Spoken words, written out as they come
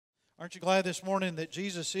Aren't you glad this morning that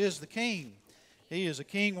Jesus is the King? He is a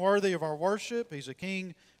King worthy of our worship. He's a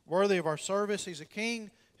King worthy of our service. He's a King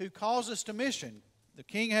who calls us to mission. The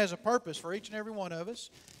King has a purpose for each and every one of us,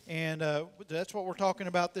 and that's what we're talking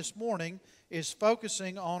about this morning, is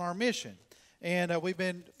focusing on our mission. And we've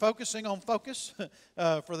been focusing on focus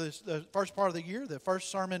for the first part of the year. The first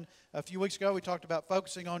sermon a few weeks ago, we talked about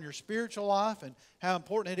focusing on your spiritual life and how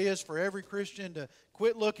important it is for every Christian to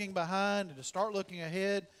quit looking behind and to start looking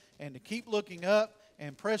ahead and to keep looking up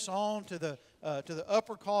and press on to the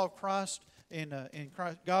upward call of Christ in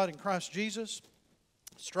Christ, God in Christ Jesus,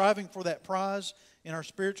 striving for that prize in our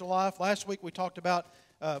spiritual life. Last week we talked about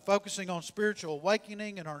focusing on spiritual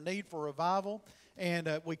awakening and our need for revival.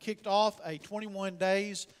 And we kicked off a 21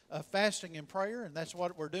 days of fasting and prayer, and that's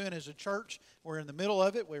what we're doing as a church. We're in the middle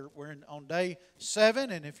of it. We're on day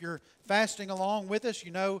 7, and if you're fasting along with us,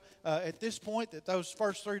 you know at this point that those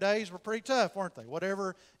first 3 days were pretty tough, weren't they?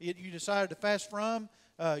 Whatever you decided to fast from,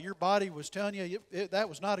 your body was telling you that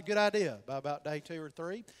was not a good idea by about day 2 or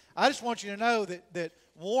 3. I just want you to know that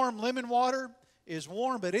warm lemon water is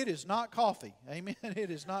warm, but it is not coffee. Amen?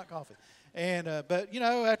 It is not coffee. And but you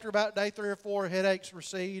know, after about day 3 or 4, headaches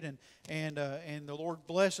recede, and the Lord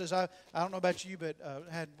blesses. I don't know about you, but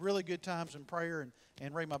had really good times in prayer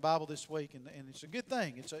and read my Bible this week, and it's a good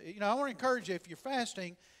thing. It's I want to encourage you, if you're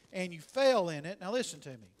fasting and you fail in it. Now listen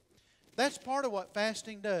to me. That's part of what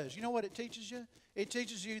fasting does. You know what it teaches you? It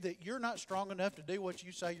teaches you that you're not strong enough to do what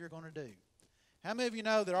you say you're going to do. How many of you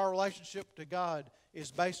know that our relationship to God is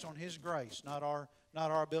based on His grace, not our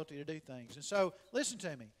ability to do things? And so listen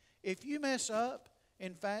to me. If you mess up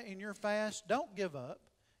in your fast, don't give up.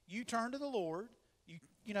 You turn to the Lord.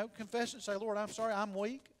 You confess and say, Lord, I'm sorry, I'm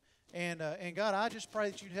weak. And God, I just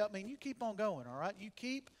pray that you'd help me. And you keep on going, all right? You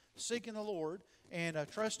keep seeking the Lord and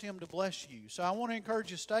trust Him to bless you. So I want to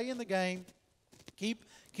encourage you, stay in the game.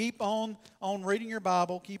 Keep on reading your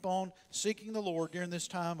Bible. Keep on seeking the Lord during this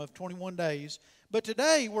time of 21 days. But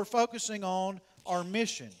today we're focusing on our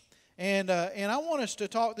mission. And I want us to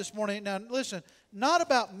talk this morning. Now, listen, not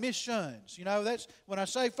about missions. You know, that's when I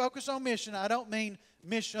say focus on mission, I don't mean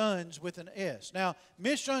missions with an S. Now,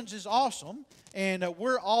 missions is awesome, and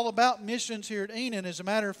we're all about missions here at Enon. As a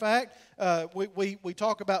matter of fact, we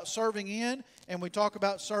talk about serving in, and we talk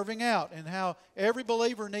about serving out, and how every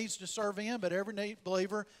believer needs to serve in, but every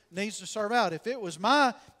believer needs to serve out. If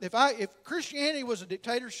Christianity was a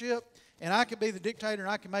dictatorship, and I could be the dictator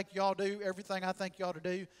and I can make y'all do everything I think you ought to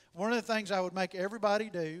do, one of the things I would make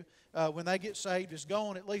everybody do when they get saved is go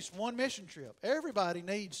on at least one mission trip. Everybody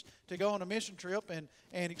needs to go on a mission trip and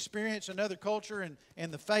experience another culture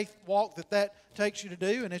and the faith walk that takes you to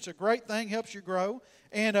do. And it's a great thing, helps you grow.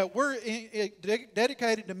 And we're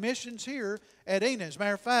dedicated to missions here at Enon. As a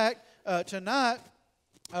matter of fact, tonight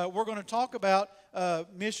we're going to talk about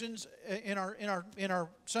missions in our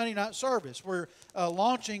Sunday night service. We're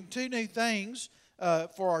launching 2 new things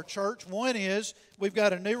for our church. One is we've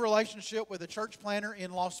got a new relationship with a church planter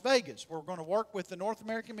in Las Vegas. We're going to work with the North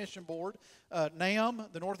American Mission Board. NAM,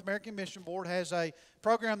 the North American Mission Board, has a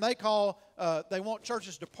program they want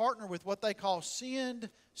churches to partner with what they call SEND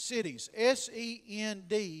cities,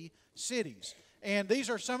 S-E-N-D cities. And these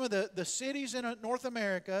are some of the cities in North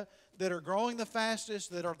America that are growing the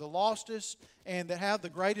fastest, that are the lostest, and that have the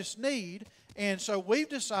greatest need. And so we've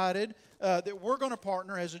decided that we're going to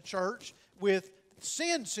partner as a church with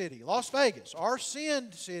Sin City, Las Vegas. Our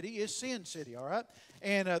Sin City is Sin City, all right?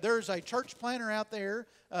 And there's a church planter out there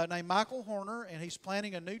named Michael Horner, and he's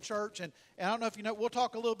planning a new church. And I don't know if you know, we'll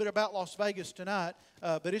talk a little bit about Las Vegas tonight,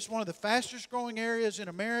 but it's one of the fastest growing areas in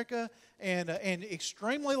America and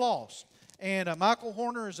extremely lost. And Michael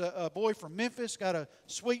Horner is a boy from Memphis, got a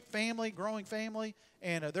sweet family, growing family,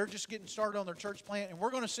 and they're just getting started on their church plant. And we're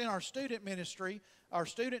going to send our student ministry, our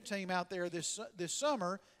student team out there this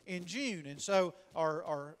summer in June. And so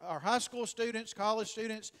our high school students, college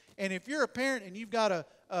students, and if you're a parent and you've got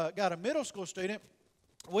a middle school student,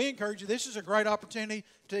 we encourage you, this is a great opportunity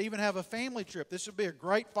to even have a family trip. This would be a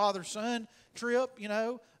great father-son trip,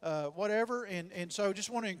 whatever. And so just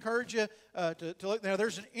want to encourage you to look. Now,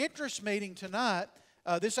 there's an interest meeting tonight,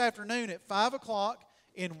 this afternoon at 5 o'clock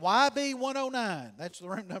in YB 109. That's the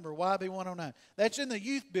room number, YB 109. That's in the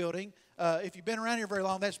youth building. If you've been around here very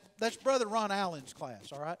long, that's Brother Ron Allen's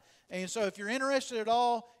class, all right? And so if you're interested at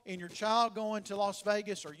all in your child going to Las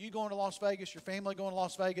Vegas, or you going to Las Vegas, your family going to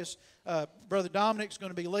Las Vegas, Brother Dominic's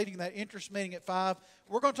going to be leading that interest meeting at 5.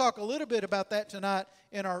 We're going to talk a little bit about that tonight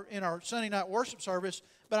in our Sunday night worship service.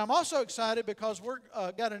 But I'm also excited because we're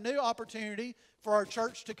got a new opportunity for our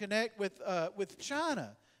church to connect with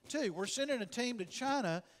China too. We're sending a team to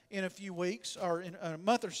China in a few weeks, or in a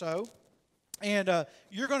month or so. And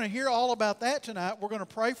you're going to hear all about that tonight. We're going to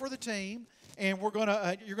pray for the team, and you're going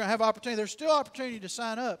to have opportunity. There's still opportunity to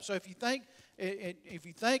sign up. So if you think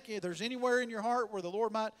there's anywhere in your heart where the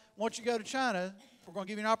Lord might want you to go to China, we're going to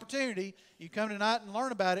give you an opportunity. You come tonight and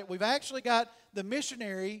learn about it. We've actually got the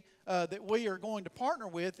missionary that we are going to partner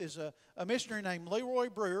with is a missionary named Leroy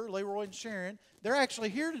Brewer, Leroy and Sharon. They're actually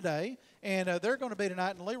here today, and they're going to be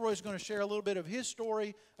tonight. And Leroy's going to share a little bit of his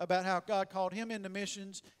story about how God called him into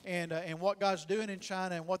missions and what God's doing in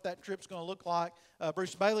China and what that trip's going to look like.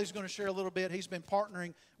 Bruce Bailey's going to share a little bit. He's been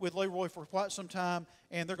partnering with Leroy for quite some time,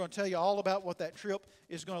 and they're going to tell you all about what that trip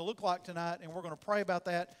is going to look like tonight, and we're going to pray about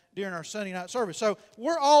that during our Sunday night service. So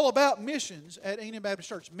we're all about missions at Enon Baptist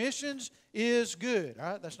Church. Missions is good.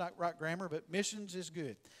 All right, that's not right grammar, but missions is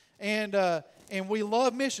good. And we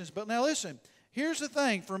love missions. But now listen, here's the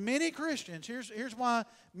thing. For many Christians, here's why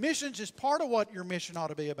missions is part of what your mission ought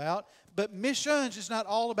to be about, but missions is not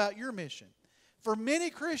all about your mission. For many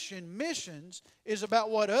Christians, missions is about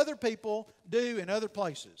what other people do in other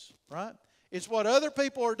places, right? It's what other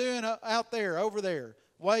people are doing out there, over there,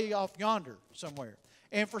 way off yonder somewhere.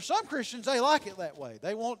 And for some Christians, they like it that way.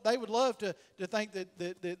 They would love to think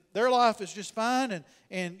that their life is just fine,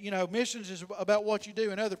 and you know, missions is about what you do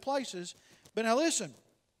in other places. But now listen,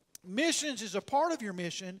 missions is a part of your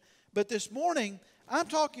mission, but this morning I'm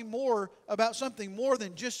talking more about something more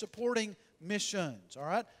than just supporting missions, all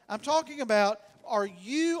right? I'm talking about, are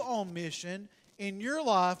you on mission in your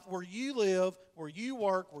life, where you live, where you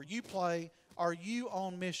work, where you play? Are you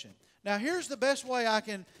on mission? Now, here's the best way I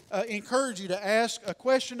can encourage you to ask a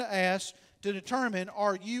question to ask to determine,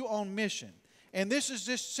 are you on mission? And this is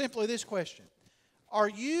just simply this question. Are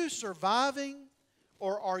you surviving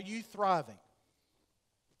or are you thriving?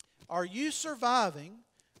 Are you surviving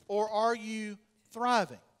or are you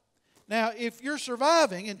thriving? Now, if you're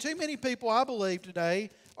surviving, and too many people, I believe, today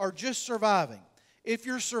are just surviving. If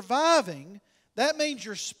you're surviving, that means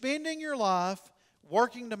you're spending your life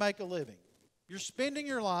working to make a living. You're spending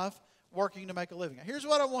your life working to make a living. Here's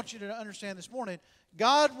what I want you to understand this morning.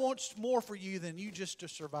 God wants more for you than you just to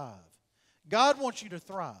survive. God wants you to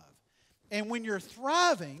thrive. And when you're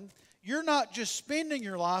thriving, you're not just spending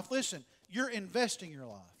your life. Listen, you're investing your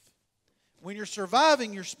life. When you're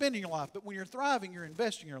surviving, you're spending your life. But when you're thriving, you're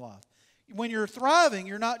investing your life. When you're thriving,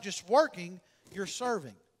 you're not just working, you're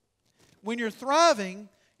serving. When you're thriving,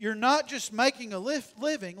 you're not just making a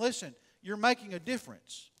living. Listen, you're making a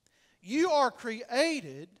difference. You are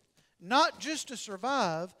created not just to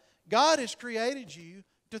survive. God has created you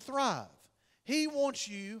to thrive. He wants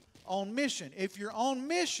you on mission. If you're on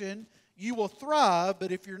mission, you will thrive.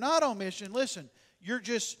 But if you're not on mission, listen, you're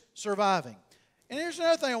just surviving. And here's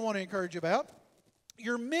another thing I want to encourage you about.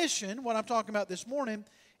 Your mission, what I'm talking about this morning,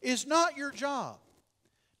 is not your job.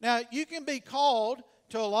 Now, you can be called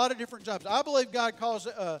to a lot of different jobs. I believe God calls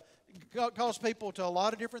people to a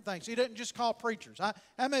lot of different things. He doesn't just call preachers. How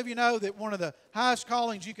many of you know that one of the highest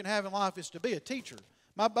callings you can have in life is to be a teacher?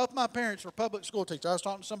 Both my parents were public school teachers. I was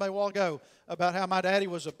talking to somebody a while ago about how my daddy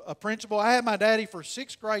was a principal. I had my daddy for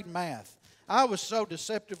 6th grade math. I was so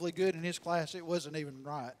deceptively good in his class, it wasn't even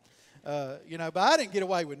right. But I didn't get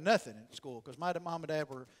away with nothing in school because my mom and dad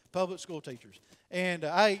were public school teachers. And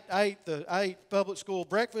I ate public school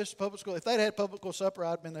breakfast, public school. If they'd had public school supper,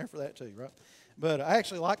 I'd been there for that too, right? But I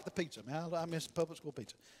actually liked the pizza, man. I miss public school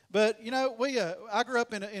pizza. But, I grew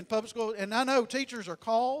up in public school, and I know teachers are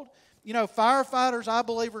called. Firefighters, I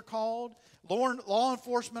believe, are called. Law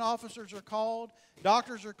enforcement officers are called.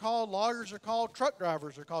 Doctors are called. Lawyers are called. Truck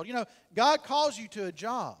drivers are called. God calls you to a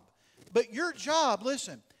job. But your job,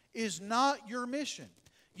 listen, is not your mission.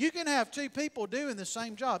 You can have two people doing the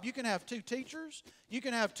same job. You can have two teachers. You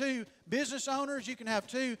can have two business owners. You can have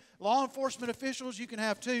two law enforcement officials. You can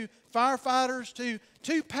have two firefighters,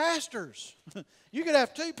 two pastors. You could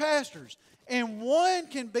have two pastors. And one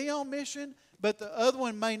can be on mission, but the other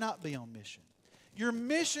one may not be on mission. Your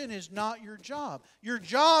mission is not your job. Your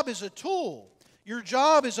job is a tool. Your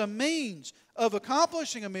job is a means of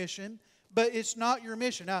accomplishing a mission, but it's not your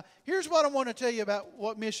mission. Now, here's what I want to tell you about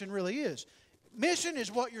what mission really is. Mission is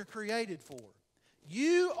what you're created for.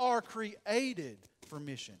 You are created for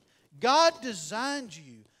mission. God designed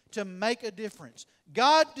you to make a difference.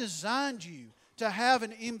 God designed you to have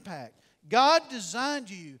an impact. God designed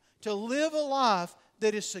you to live a life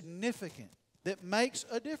that is significant, that makes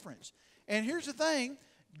a difference. And here's the thing,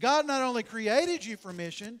 God not only created you for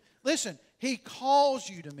mission, listen, He calls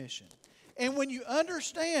you to mission. And when you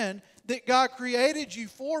understand that God created you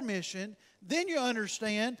for mission, then you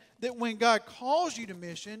understand that when God calls you to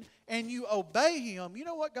mission and you obey Him, you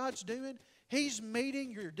know what God's doing? He's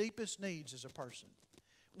meeting your deepest needs as a person.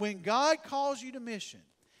 When God calls you to mission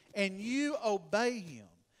and you obey Him,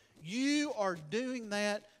 you are doing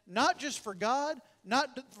that not just for God,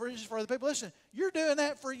 not just for other people. Listen, you're doing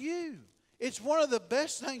that for you. It's one of the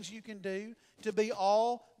best things you can do to be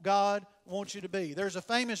all God wants you to be. There's a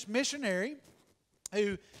famous missionary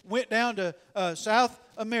who went down to South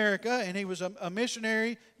America, and he was a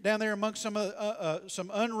missionary down there amongst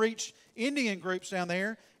some unreached Indian groups down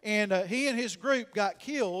there. And he and his group got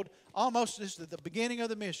killed almost just at the beginning of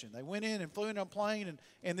the mission. They went in and flew in on a plane,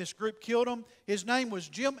 and this group killed him. His name was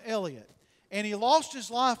Jim Elliot. And he lost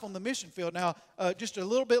his life on the mission field. Now, just a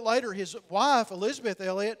little bit later, his wife, Elizabeth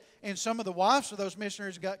Elliot, and some of the wives of those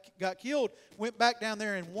missionaries got killed, went back down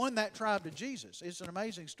there and won that tribe to Jesus. It's an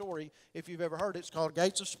amazing story if you've ever heard it. It's called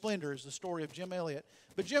Gates of Splendor, is the story of Jim Elliot.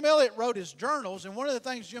 But Jim Elliot wrote his journals, and one of the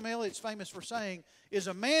things Jim Elliot's famous for saying is,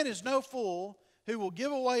 a man is no fool who will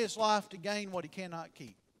give away his life to gain what he cannot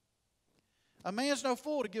keep. A man's no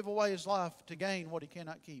fool to give away his life to gain what he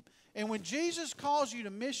cannot keep. And when Jesus calls you to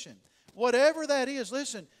mission, whatever that is,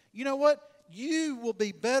 listen, you know what? You will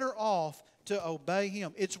be better off to obey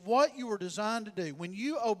Him. It's what you were designed to do. When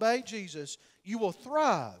you obey Jesus, you will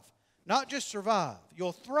thrive, not just survive.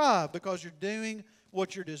 You'll thrive because you're doing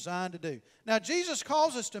what you're designed to do. Now, Jesus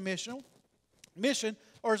calls us to mission,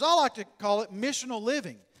 or as I like to call it, missional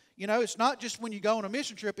living. You know, it's not just when you go on a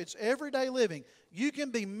mission trip, it's everyday living. You can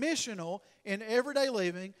be missional in everyday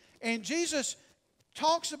living, and Jesus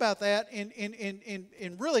talks about that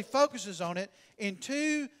and really focuses on it in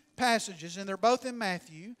two passages, and they're both in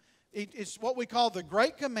Matthew. It's what we call the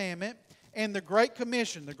Great Commandment and the Great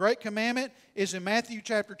Commission. The Great Commandment is in Matthew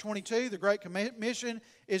chapter 22. The Great Commission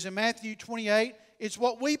is in Matthew 28. It's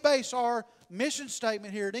what we base our mission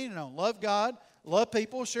statement here at Enon on. Love God, love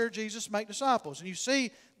people, share Jesus, make disciples. And you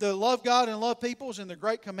see the love God and love people is in the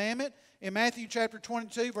Great Commandment. In Matthew chapter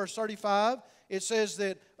 22, verse 35, it says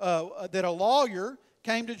that a lawyer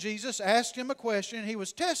came to Jesus, asked Him a question, and he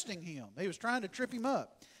was testing Him. He was trying to trip Him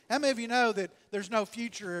up. How many of you know that there's no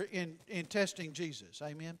future in testing Jesus?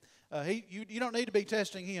 Amen? You don't need to be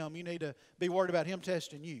testing Him. You need to be worried about Him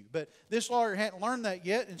testing you. But this lawyer hadn't learned that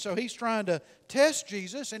yet, and so he's trying to test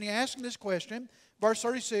Jesus, and he asked Him this question. Verse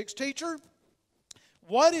 36, Teacher,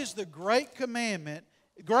 what is the greatest commandment?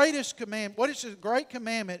 What is the great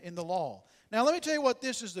commandment in the law? Now, let me tell you what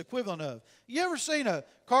this is the equivalent of. You ever seen a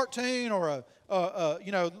cartoon or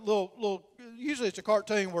little usually it's a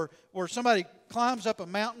cartoon where somebody climbs up a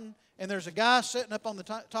mountain and there's a guy sitting up on the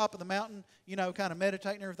top of the mountain, kind of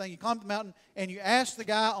meditating and everything. You climb the mountain and you ask the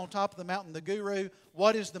guy on top of the mountain, the guru,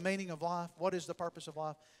 what is the meaning of life? What is the purpose of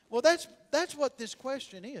life? Well, that's what this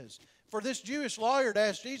question is. For this Jewish lawyer to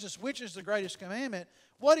ask Jesus, which is the greatest commandment,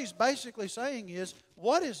 what he's basically saying is,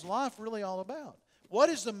 what is life really all about? What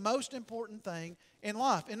is the most important thing in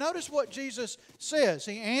life? And notice what Jesus says.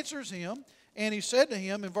 He answers him, and he said to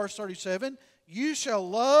him in verse 37, You shall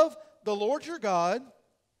love the Lord your God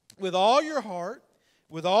with all your heart,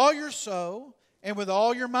 with all your soul, and with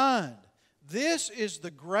all your mind. This is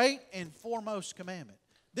the great and foremost commandment.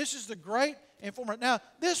 This is the great and foremost. Now,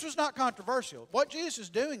 this was not controversial. What Jesus is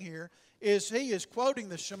doing here is He is quoting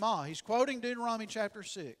the Shema. He's quoting Deuteronomy chapter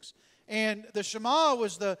 6. And the Shema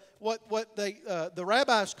was what the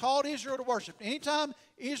rabbis called Israel to worship. Anytime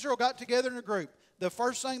Israel got together in a group, the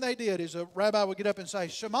first thing they did is a rabbi would get up and say,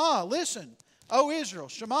 Shema, listen, O Israel.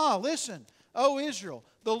 Shema, listen, O Israel.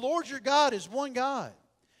 The Lord your God is one God.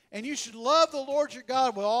 And you should love the Lord your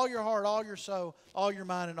God with all your heart, all your soul, all your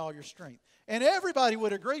mind, and all your strength. And everybody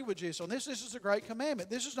would agree with Jesus on this. This is a great commandment.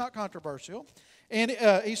 This is not controversial. And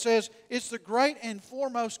he says, it's the great and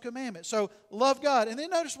foremost commandment. So, love God. And then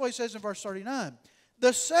notice what he says in verse 39.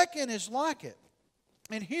 The second is like it.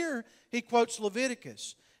 And here he quotes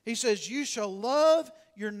Leviticus. He says, you shall love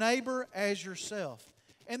your neighbor as yourself.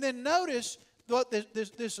 And then notice what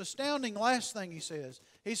this astounding last thing he says.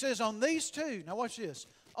 He says, on these two, now watch this.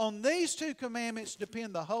 On these two commandments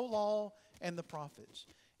depend the whole law and the prophets.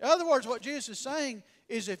 In other words, what Jesus is saying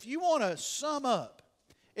is if you want to sum up,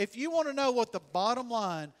 if you want to know what the bottom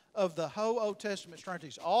line of the whole Old Testament is trying to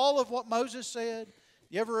teach, all of what Moses said,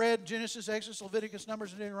 you ever read Genesis, Exodus, Leviticus,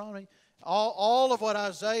 Numbers, and Deuteronomy? All of what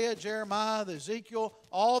Isaiah, Jeremiah, Ezekiel,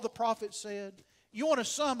 all the prophets said. You want to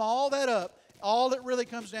sum all that up, all it really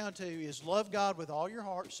comes down to is love God with all your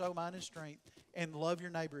heart, soul, mind, and strength, and love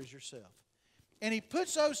your neighbor as yourself. And he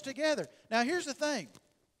puts those together. Now, here's the thing.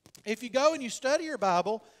 If you go and you study your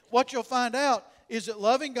Bible, what you'll find out is that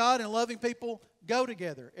loving God and loving people go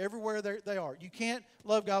together everywhere they are. You can't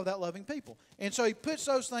love God without loving people. And so he puts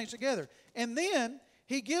those things together. And then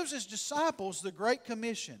he gives his disciples the Great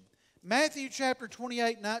Commission. Matthew chapter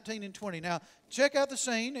 28, 19 and 20. Now, check out the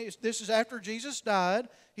scene. This is after Jesus died.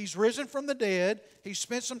 He's risen from the dead. He's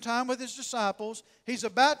spent some time with His disciples. He's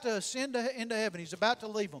about to ascend into heaven. He's about to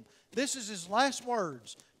leave them. This is His last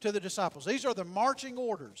words to the disciples. These are the marching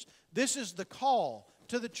orders. This is the call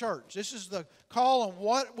to the church. This is the call on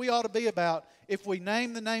what we ought to be about if we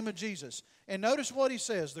name the name of Jesus. And notice what He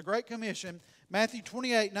says, the Great Commission, Matthew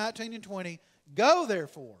 28, 19 and 20. Go,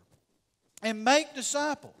 therefore, and make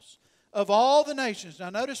disciples of all the nations. Now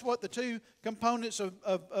notice what the two components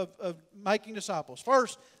of making disciples.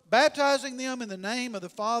 First, baptizing them in the name of the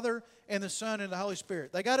Father and the Son and the Holy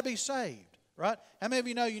Spirit. They got to be saved, right? How many of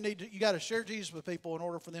you know you got to share Jesus with people in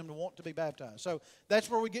order for them to want to be baptized? So that's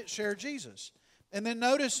where we get share Jesus. And then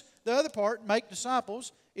notice the other part, make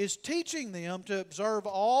disciples, is teaching them to observe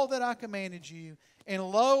all that I commanded you. And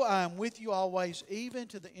lo, I am with you always, even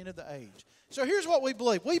to the end of the age. So here's what we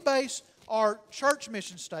believe. We base our church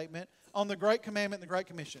mission statement on the Great Commandment and the Great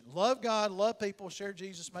Commission. Love God, love people, share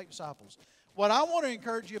Jesus, make disciples. What I want to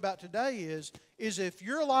encourage you about today is if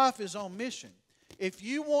your life is on mission, if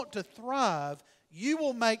you want to thrive, you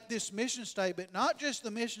will make this mission statement not just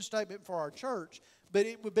the mission statement for our church, but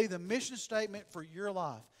it would be the mission statement for your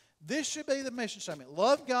life. This should be the mission statement.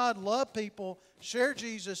 Love God, love people, share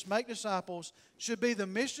Jesus, make disciples should be the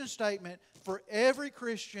mission statement for every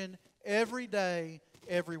Christian, every day,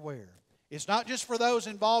 everywhere. It's not just for those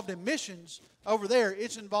involved in missions over there.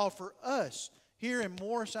 It's involved for us here in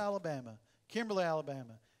Morris, Alabama, Kimberly,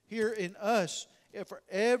 Alabama, here in us for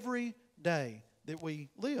every day that we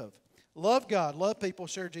live. Love God, love people,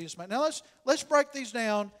 share Jesus. Now let's break these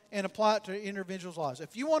down and apply it to individuals' lives.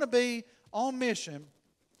 If you want to be on mission,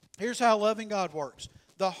 here's how loving God works.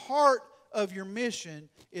 The heart of your mission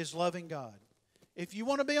is loving God. If you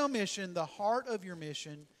want to be on mission, the heart of your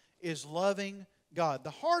mission is loving God.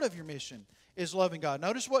 The heart of your mission is loving God.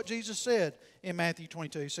 Notice what Jesus said in Matthew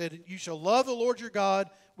 22. He said, you shall love the Lord your God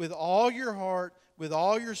with all your heart, with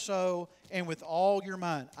all your soul, and with all your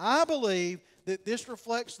mind. I believe that this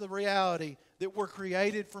reflects the reality that we're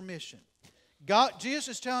created for mission. Jesus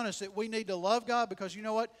is telling us that we need to love God because you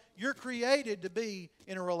know what? You're created to be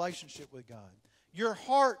in a relationship with God. Your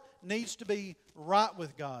heart needs to be right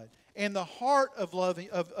with God. And the heart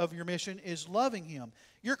of your mission is loving Him.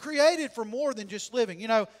 You're created for more than just living. You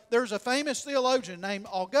know, there's a famous theologian named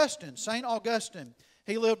Augustine, St. Augustine.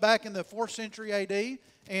 He lived back in the 4th century A.D.,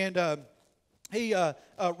 and he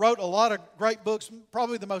wrote a lot of great books,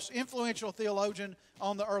 probably the most influential theologian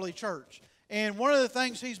on the early church. And one of the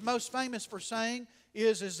things he's most famous for saying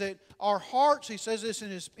is that our hearts, he says this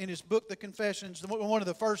in his book, The Confessions, one of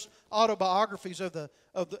the first autobiographies in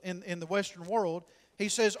the Western world. He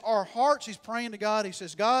says, our hearts, he's praying to God, he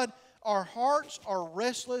says, God, our hearts are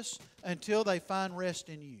restless until they find rest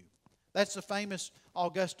in you. That's the famous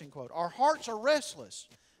Augustine quote. Our hearts are restless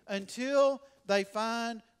until they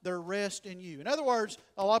find their rest in you. In other words,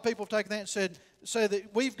 a lot of people have taken that and said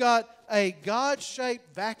that we've got a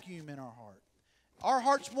God-shaped vacuum in our heart. Our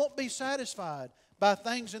hearts won't be satisfied by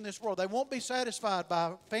things in this world. They won't be satisfied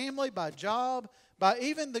by family, by job, by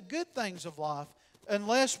even the good things of life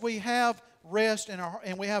unless we have rest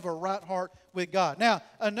and we have a right heart with God. Now,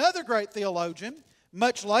 another great theologian,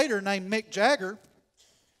 much later, named Mick Jagger.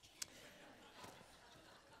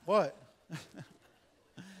 What?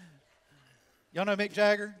 Y'all know Mick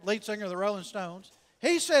Jagger, lead singer of the Rolling Stones?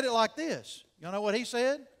 He said it like this. Y'all know what he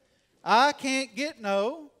said? I can't get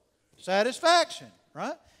no satisfaction,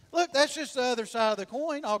 right? Look, that's just the other side of the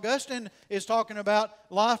coin. Augustine is talking about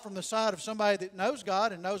life from the side of somebody that knows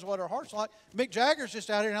God and knows what our heart's like. Mick Jagger's just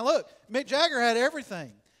out here. Now look, Mick Jagger had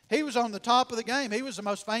everything. He was on the top of the game. He was the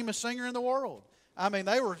most famous singer in the world. I mean,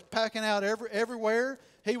 they were packing out everywhere.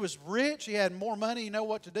 He was rich. He had more money, you know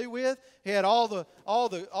what to do with. He had all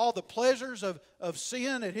the pleasures of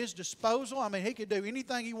sin at his disposal. I mean, he could do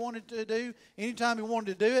anything he wanted to do, anytime he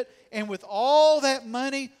wanted to do it. And with all that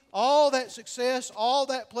money, all that success, all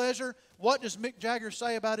that pleasure, what does Mick Jagger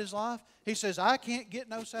say about his life? He says, I can't get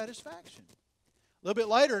no satisfaction. A little bit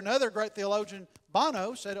later, another great theologian,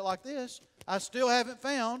 Bono, said it like this, I still haven't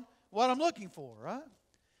found what I'm looking for, right?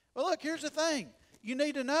 Well, look, here's the thing. You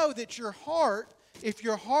need to know that your heart, if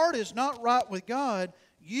your heart is not right with God,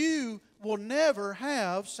 you will never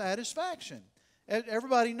have satisfaction.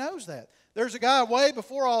 Everybody knows that. There's a guy way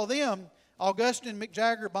before all of them, Augustine, Mick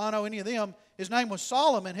Jagger, Bono, any of them, his name was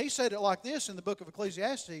Solomon. He said it like this in the book of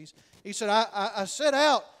Ecclesiastes. He said, I set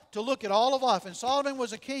out to look at all of life. And Solomon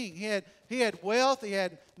was a king. He had wealth, he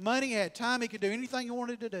had money, he had time, he could do anything he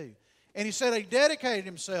wanted to do. And he said he dedicated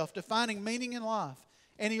himself to finding meaning in life.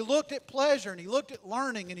 And he looked at pleasure, and he looked at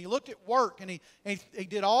learning, and he looked at work, and he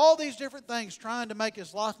did all these different things trying to make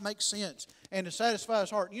his life make sense and to satisfy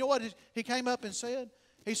his heart. And you know what he came up and said?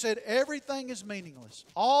 He said, everything is meaningless.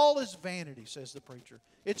 All is vanity, says the preacher.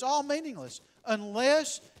 It's all meaningless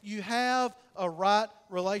unless you have a right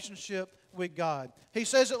relationship with God. He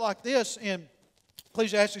says it like this in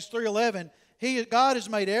Ecclesiastes 3:11. God has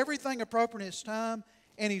made everything appropriate in its time,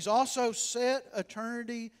 and He's also set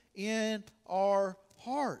eternity in our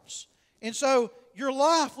hearts. And so your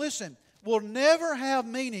life, listen, will never have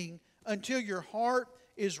meaning until your heart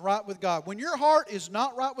is right with God. When your heart is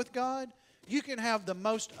not right with God, you can have the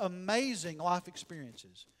most amazing life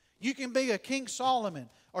experiences. You can be a King Solomon,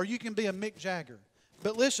 or you can be a Mick Jagger.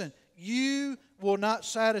 But listen, you will not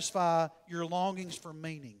satisfy your longings for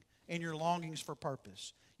meaning and your longings for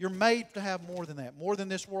purpose. You're made to have more than that, more than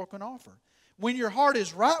this world can offer. When your heart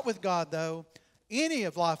is right with God, though, any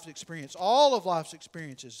of life's experience, all of life's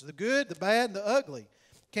experiences, the good, the bad, and the ugly,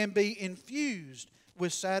 can be infused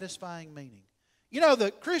with satisfying meaning. You know,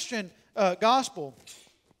 the Christian gospel,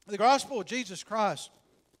 the gospel of Jesus Christ,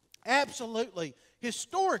 absolutely,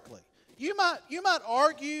 historically, you might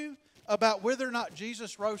argue about whether or not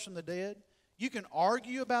Jesus rose from the dead. You can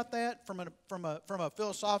argue about that from a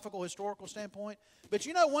philosophical, historical standpoint. But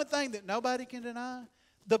you know one thing that nobody can deny?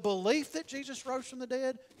 The belief that Jesus rose from the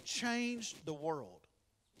dead changed the world.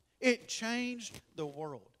 It changed the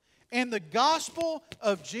world. And the gospel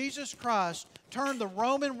of Jesus Christ turned the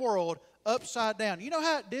Roman world upside down. You know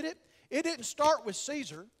how it did it? It didn't start with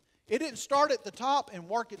Caesar. It didn't start at the top and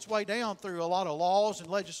work its way down through a lot of laws and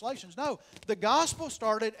legislations. No, the gospel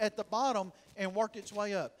started at the bottom and worked its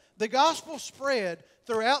way up. The gospel spread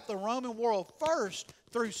throughout the Roman world first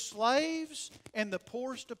through slaves and the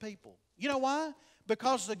poorest of people. You know why?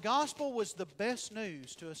 Because the gospel was the best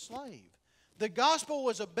news to a slave. The gospel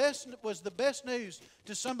was the best news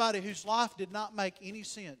to somebody whose life did not make any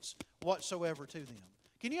sense whatsoever to them.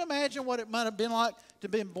 Can you imagine what it might have been like to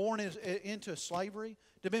have been born into slavery?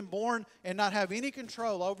 To have been born and not have any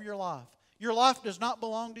control over your life. Your life does not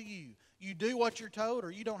belong to you. You do what you're told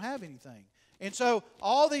or you don't have anything. And so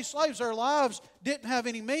all these slaves, their lives didn't have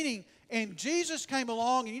any meaning. And Jesus came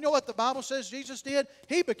along, and you know what the Bible says Jesus did?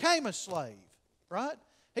 He became a slave, right?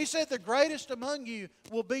 He said, the greatest among you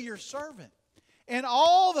will be your servant. And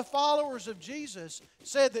all the followers of Jesus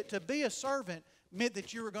said that to be a servant meant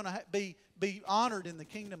that you were going to be honored in the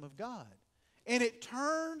kingdom of God. And it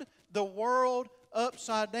turned the world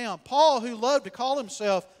upside down. Paul, who loved to call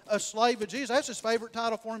himself a slave of Jesus, that's his favorite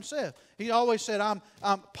title for himself. He always said, I'm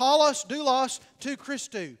Paulos doulos to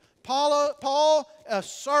Christou. Paul, a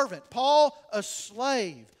servant. Paul, a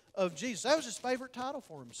slave of Jesus. That was his favorite title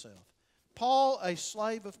for himself. Paul, a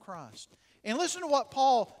slave of Christ. And listen to what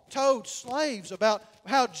Paul told slaves about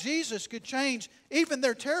how Jesus could change even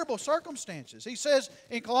their terrible circumstances. He says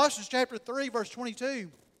in Colossians chapter 3, verse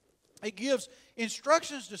 22, he gives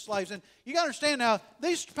instructions to slaves. And you got to understand now,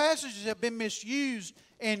 these passages have been misused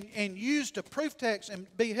and used to proof text and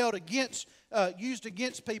be held against, used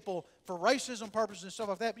against people for racism purposes and stuff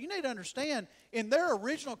like that. But you need to understand, in their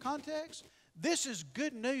original context, this is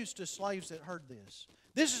good news to slaves that heard this.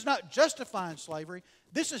 This is not justifying slavery.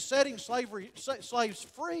 This is setting slaves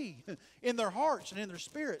free in their hearts and in their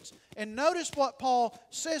spirits. And notice what Paul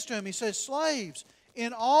says to him. He says, slaves,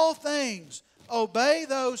 in all things, obey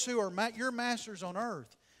those who are your masters on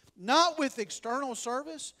earth, not with external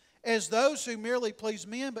service as those who merely please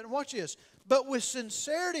men, but watch this, but with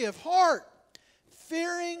sincerity of heart,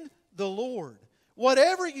 fearing the Lord.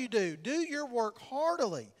 Whatever you do, do your work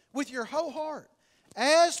heartily with your whole heart,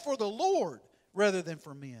 as for the Lord rather than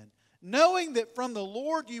for men, knowing that from the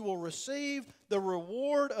Lord you will receive the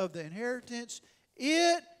reward of the inheritance.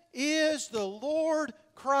 It is the Lord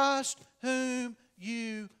Christ whom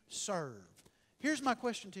you serve. Here's my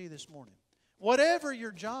question to you this morning. Whatever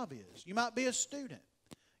your job is, you might be a student,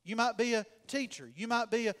 you might be a teacher, you might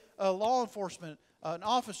be a law enforcement an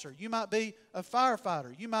officer, you might be a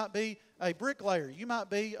firefighter, you might be a bricklayer, you might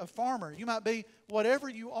be a farmer, you might be whatever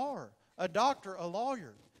you are, a doctor, a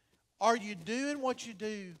lawyer. Are you doing what you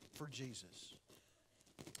do for Jesus?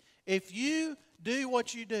 If you do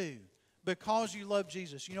what you do because you love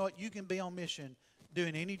Jesus, you know what? You can be on mission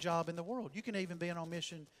doing any job in the world. You can even be on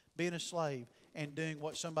mission being a slave and doing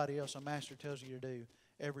what somebody else, a master, tells you to do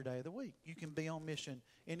every day of the week. You can be on mission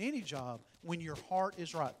in any job when your heart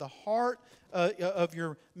is right. The heart of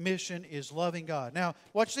your mission is loving God. Now,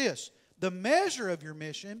 watch this. The measure of your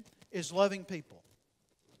mission is loving people.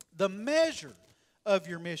 The measure of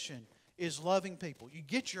your mission is loving people. You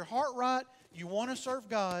get your heart right. You want to serve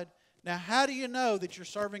God. Now, how do you know that you're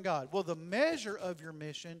serving God? Well, the measure of your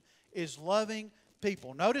mission is loving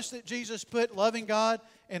people. Notice that Jesus put loving God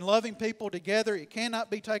and loving people together. It cannot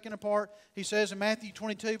be taken apart. He says in Matthew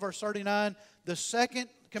 22, verse 39, the second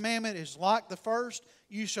commandment is like the first.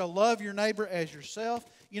 You shall love your neighbor as yourself.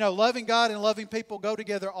 You know, loving God and loving people go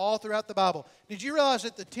together all throughout the Bible. Did you realize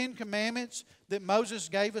that the 10 commandments that Moses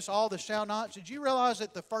gave us, all the shall nots, did you realize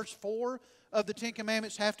that the first 4 of the 10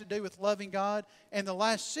 commandments have to do with loving God, and the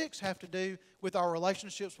last 6 have to do with our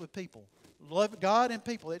relationships with people? Love God and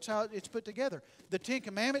people. That's how it's put together. The 10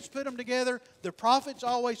 Commandments put them together. The prophets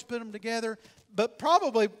always put them together. But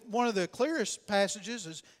probably one of the clearest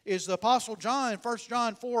passages is the Apostle John, 1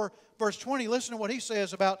 John 4, verse 20. Listen to what he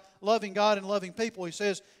says about loving God and loving people. He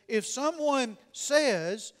says, if someone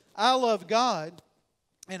says, I love God,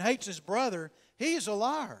 and hates his brother, he is a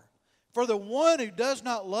liar. For the one who does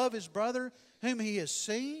not love his brother whom he has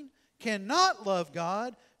seen cannot love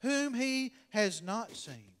God whom he has not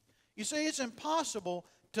seen. You see, it's impossible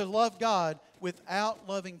to love God without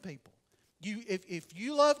loving people. If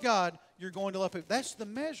you love God, you're going to love people. That's the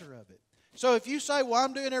measure of it. So if you say, well,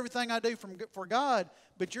 I'm doing everything I do for God,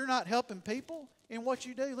 but you're not helping people in what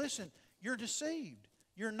you do, listen, you're deceived.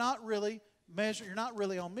 You're not really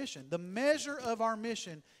on mission. The measure of our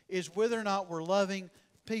mission is whether or not we're loving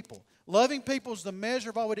people. Loving people is the measure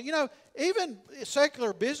of all we do. You know, even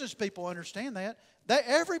secular business people understand that.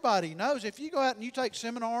 Everybody knows if you go out and you take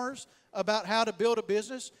seminars about how to build a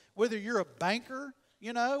business, whether you're a banker,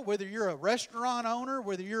 you know, whether you're a restaurant owner,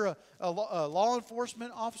 whether you're a law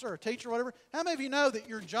enforcement officer, or a teacher, or whatever, how many of you know that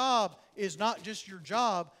your job is not just your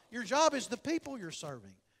job? Your job is the people you're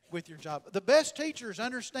serving with your job. The best teachers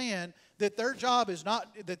understand that their job is not,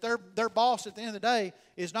 that their boss at the end of the day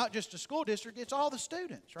is not just a school district, it's all the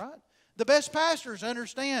students, right? The best pastors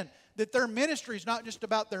understand that their ministry is not just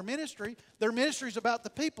about their ministry is about the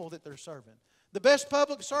people that they're serving. The best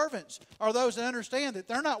public servants are those that understand that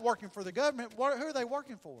they're not working for the government. Who are they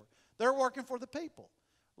working for? They're working for the people.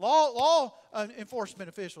 Law enforcement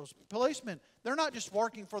officials, policemen, they're not just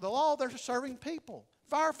working for the law, they're serving people.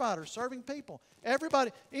 Firefighters, serving people.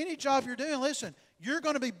 Everybody, any job you're doing, listen, you're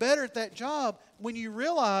going to be better at that job when you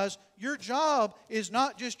realize your job is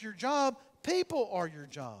not just your job, people are your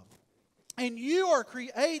job. And you are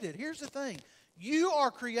created, here's the thing, you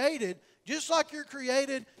are created just like you're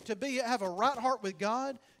created to have a right heart with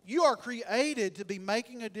God, you are created to be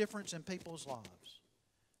making a difference in people's lives.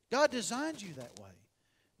 God designed you that way.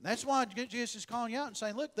 And that's why Jesus is calling you out and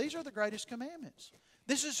saying, look, these are the greatest commandments.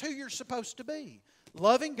 This is who you're supposed to be,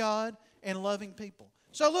 loving God and loving people.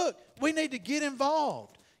 So look, we need to get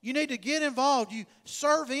involved. You need to get involved. You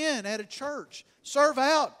serve in at a church. Serve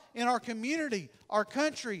out in our community, our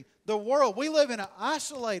country, the world. We live in an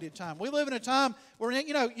isolated time. We live in a time where,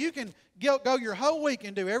 you know, you can go your whole week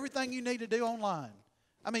and do everything you need to do online.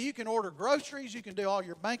 I mean, you can order groceries. You can do all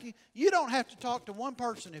your banking. You don't have to talk to one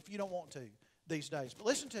person if you don't want to these days. But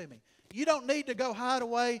listen to me. You don't need to go hide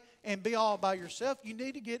away and be all by yourself. You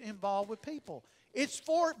need to get involved with people. It's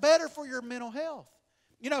better for your mental health.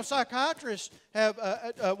 You know, psychiatrists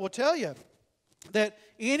will tell you that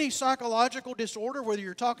any psychological disorder, whether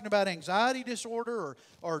you're talking about anxiety disorder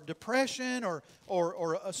or depression or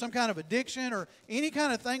some kind of addiction or any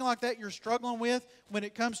kind of thing like that you're struggling with when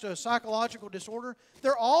it comes to a psychological disorder,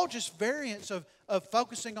 they're all just variants of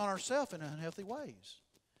focusing on ourselves in unhealthy ways.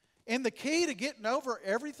 And the key to getting over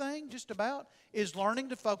everything just about is learning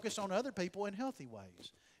to focus on other people in healthy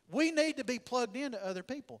ways. We need to be plugged into other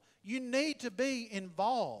people. You need to be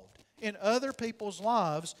involved in other people's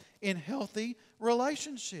lives in healthy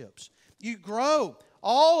relationships. You grow.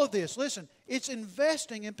 All of this, listen, it's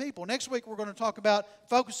investing in people. Next week we're going to talk about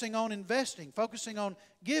focusing on investing, focusing on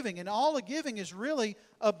giving. And all of giving is really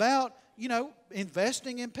about, you know,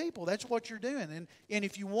 investing in people. That's what you're doing. And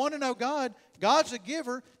if you want to know God, God's a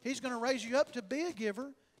giver. He's going to raise you up to be a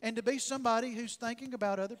giver and to be somebody who's thinking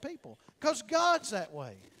about other people. Because God's that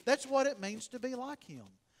way. That's what it means to be like Him.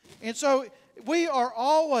 And so we are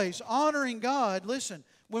always honoring God, listen,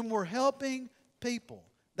 when we're helping people.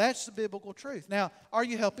 That's the biblical truth. Now, are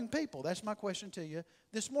you helping people? That's my question to you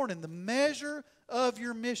this morning. The measure of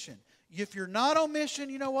your mission. If you're not on mission,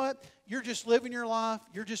 you know what? You're just living your life.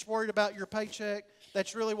 You're just worried about your paycheck.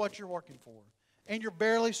 That's really what you're working for. And you're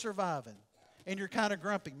barely surviving. And you're kind of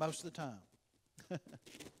grumpy most of the time.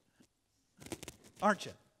 Aren't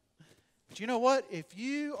you? But you know what? If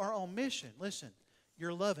you are on mission, listen,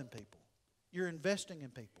 you're loving people. You're investing in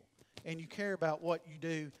people. And you care about what you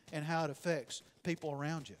do and how it affects people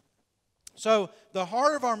around you. So the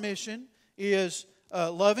heart of our mission is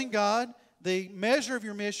loving God. The measure of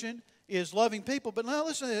your mission is loving people. But now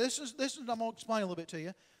listen to this. This is I'm going to explain a little bit to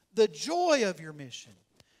you. The joy of your mission.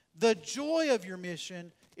 The joy of your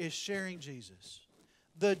mission is sharing Jesus.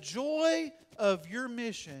 The joy of your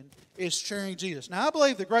mission is sharing Jesus. Now, I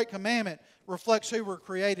believe the Great Commandment reflects who we're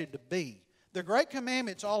created to be. The Great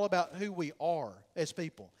Commandment's all about who we are as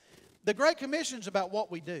people. The Great Commission's about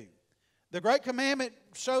what we do. The Great Commandment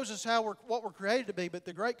shows us what we're created to be, but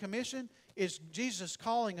the Great Commission is Jesus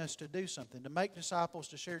calling us to do something, to make disciples,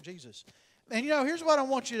 to share Jesus. And here's what I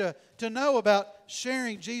want you to know about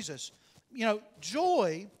sharing Jesus.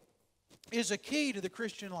 Joy is a key to the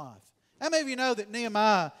Christian life. How many of you know that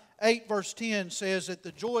Nehemiah 8 verse 10 says that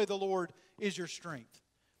the joy of the Lord is your strength?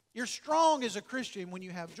 You're strong as a Christian when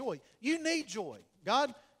you have joy. You need joy.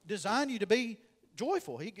 God designed you to be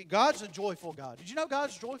joyful. God's a joyful God. Did you know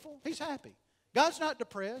God's joyful? He's happy. God's not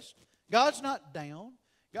depressed. God's not down.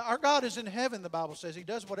 Our God is in heaven, the Bible says. He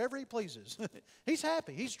does whatever He pleases. He's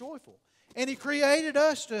happy. He's joyful. And He created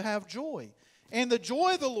us to have joy. And the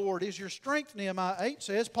joy of the Lord is your strength, Nehemiah 8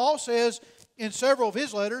 says. Paul says in several of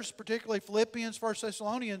his letters, particularly Philippians, 1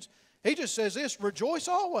 Thessalonians, he just says this, rejoice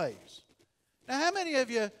always. Now, how many of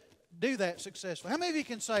you do that successfully? How many of you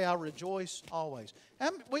can say, I rejoice always?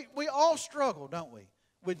 We all struggle, don't we,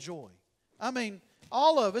 with joy? I mean,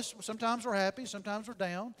 all of us, sometimes we're happy, sometimes we're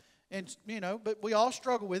down, but we all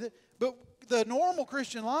struggle with it. But the normal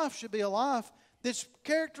Christian life should be a life that's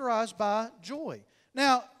characterized by joy.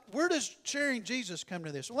 Now, where does sharing Jesus come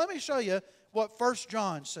to this? Well, let me show you what 1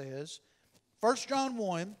 John says. 1 John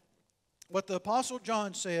 1, what the Apostle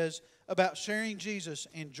John says about sharing Jesus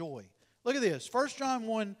and joy. Look at this. 1 John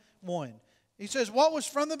 1:1. He says, what was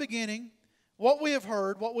from the beginning, what we have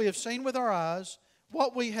heard, what we have seen with our eyes,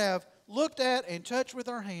 what we have looked at and touched with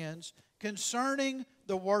our hands concerning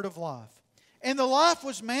the word of life. And the life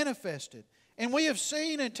was manifested, and we have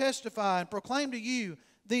seen and testified and proclaimed to you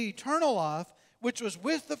the eternal life, which was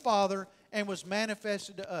with the Father and was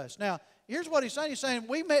manifested to us. Now, here's what he's saying. He's saying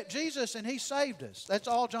we met Jesus and He saved us. That's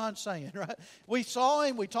all John's saying, right? We saw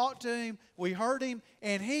Him, we talked to Him, we heard Him,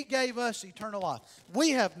 and He gave us eternal life. We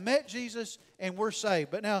have met Jesus and we're saved.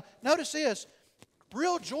 But now, notice this.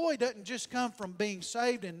 Real joy doesn't just come from being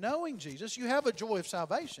saved and knowing Jesus. You have a joy of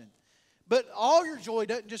salvation. But all your joy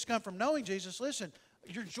doesn't just come from knowing Jesus. Listen,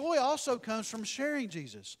 your joy also comes from sharing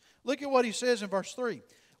Jesus. Look at what he says in verse 3.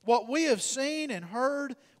 What we have seen and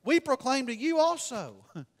heard, we proclaim to you also.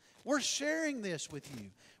 We're sharing this with you.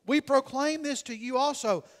 We proclaim this to you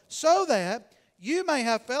also, so that you may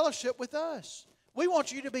have fellowship with us. We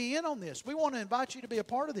want you to be in on this. We want to invite you to be a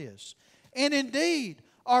part of this. And indeed,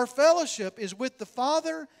 our fellowship is with the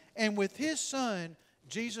Father and with His Son,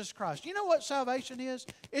 Jesus Christ. You know what salvation is?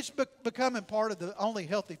 It's becoming part of the only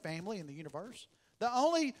healthy family in the universe. The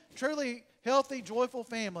only truly healthy, joyful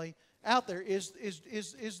family out there is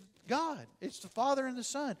God. It's the Father and the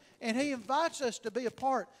Son. And He invites us to be a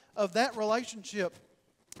part of that relationship.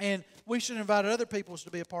 And we should invite other people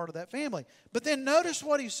to be a part of that family. But then notice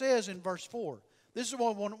what He says in verse 4. This is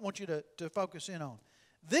what I want you to focus in on.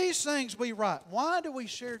 These things we write. Why do we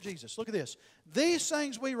share Jesus? Look at this. These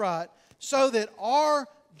things we write so that our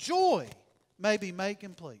joy may be made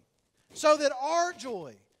complete. So that our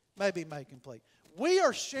joy may be made complete. We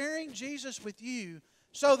are sharing Jesus with you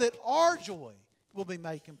so that our joy will be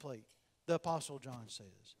made complete, the Apostle John says.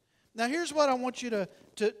 Now here's what I want you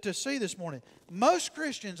to see this morning. Most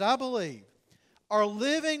Christians, I believe, are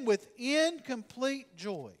living with incomplete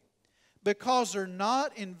joy because they're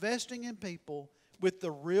not investing in people with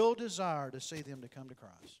the real desire to see them to come to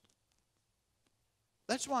Christ.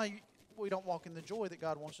 That's why we don't walk in the joy that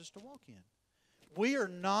God wants us to walk in. We are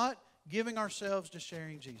not giving ourselves to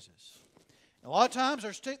sharing Jesus. A lot of times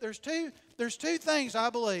there's two things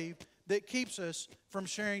I believe that keeps us from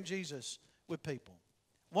sharing Jesus with people.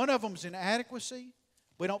 One of them is inadequacy.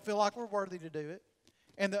 We don't feel like we're worthy to do it.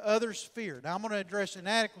 And the other is fear. Now I'm going to address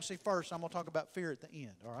inadequacy first. I'm going to talk about fear at the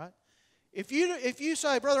end, all right? If you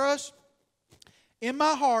say, Brother Russ, in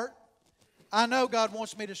my heart, I know God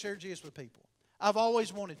wants me to share Jesus with people. I've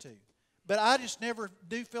always wanted to. But I just never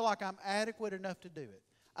do feel like I'm adequate enough to do it.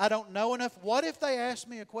 I don't know enough. What if they ask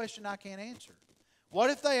me a question I can't answer? What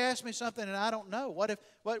if they ask me something and I don't know? What if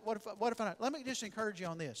I don't? Let me just encourage you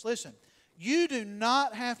on this. Listen, you do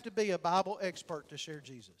not have to be a Bible expert to share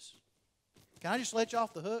Jesus. Can I just let you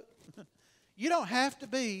off the hook? You don't have to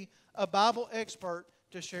be a Bible expert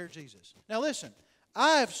to share Jesus. Now listen,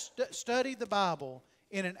 I have studied the Bible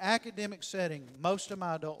in an academic setting most of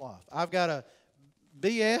my adult life. I've got a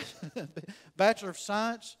BS, Bachelor of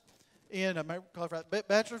Science in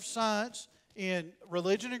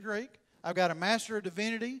Religion and Greek. I've got a Master of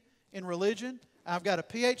Divinity in Religion. I've got a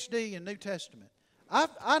PhD in New Testament.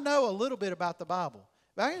 I know a little bit about the Bible.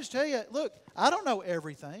 But I can just tell you, look, I don't know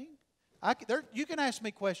everything. You can ask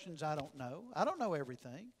me questions I don't know. I don't know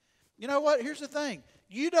everything. You know what? Here's the thing.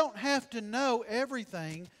 You don't have to know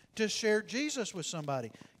everything to share Jesus with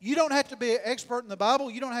somebody. You don't have to be an expert in the Bible.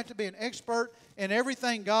 You don't have to be an expert in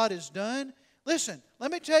everything God has done. Listen,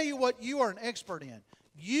 let me tell you what you are an expert in.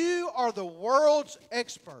 You are the world's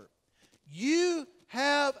expert. You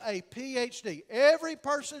have a PhD. Every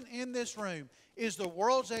person in this room is the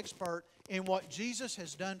world's expert in what Jesus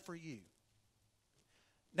has done for you.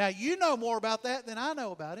 Now, you know more about that than I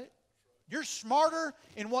know about it. You're smarter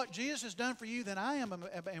in what Jesus has done for you than I am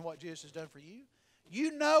in what Jesus has done for you.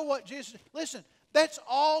 You know what Jesus... Listen, that's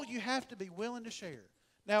all you have to be willing to share.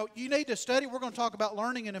 Now, you need to study. We're going to talk about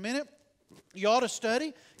learning in a minute. You ought to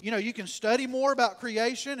study. You know, you can study more about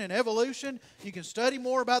creation and evolution. You can study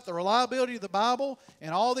more about the reliability of the Bible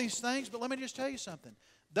and all these things. But let me just tell you something.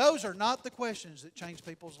 Those are not the questions that change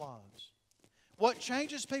people's lives. What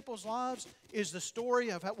changes people's lives is the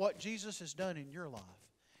story of what Jesus has done in your life.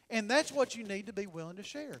 And that's what you need to be willing to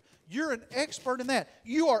share. You're an expert in that.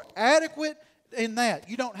 You are adequate in that.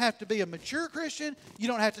 You don't have to be a mature Christian. You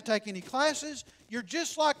don't have to take any classes. You're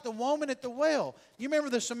just like the woman at the well. You remember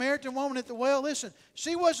the Samaritan woman at the well? Listen,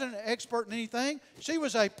 she wasn't an expert in anything. She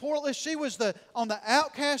was a poor, she was on the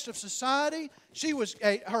outcast of society.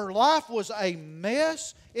 Her life was a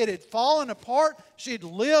mess. It had fallen apart. She had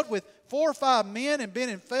lived with 4 or 5 men and been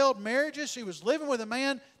in failed marriages. She was living with a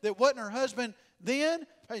man that wasn't her husband then.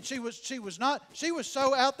 And she was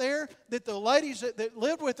so out there that the ladies that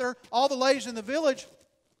lived with her, all the ladies in the village,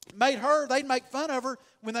 they'd make fun of her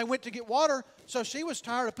when they went to get water. So she was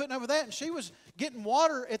tired of putting up with that, and she was getting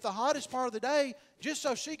water at the hottest part of the day just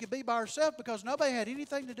so she could be by herself because nobody had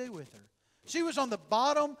anything to do with her. She was on the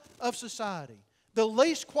bottom of society, the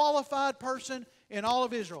least qualified person in all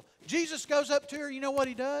of Israel. Jesus goes up to her. You know what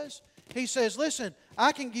He does? He says, listen,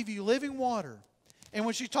 I can give you living water. And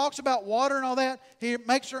when she talks about water and all that, he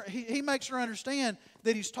makes her understand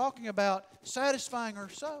that He's talking about satisfying her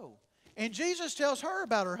soul. And Jesus tells her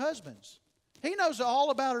about her husbands. He knows all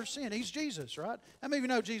about her sin. He's Jesus, right? How many of you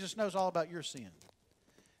know Jesus knows all about your sin?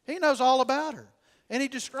 He knows all about her. And He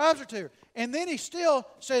describes her to her. And then He still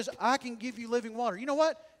says, I can give you living water. You know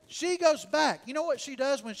what? She goes back. You know what she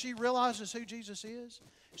does when she realizes who Jesus is?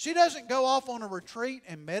 She doesn't go off on a retreat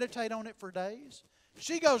and meditate on it for days.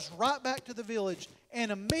 She goes right back to the village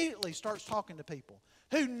and immediately starts talking to people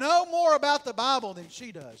who know more about the Bible than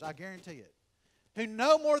she does, I guarantee it. Who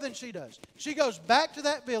know more than she does. She goes back to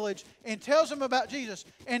that village and tells them about Jesus.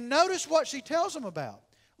 And notice what she tells them about.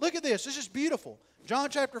 Look at this. This is beautiful. John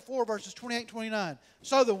chapter 4, verses 28 and 29.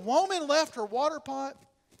 So the woman left her water pot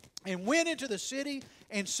and went into the city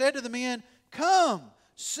and said to the men, come,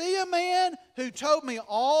 see a man who told me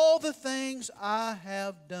all the things I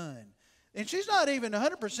have done. And she's not even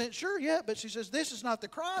 100% sure yet, but she says, this is not the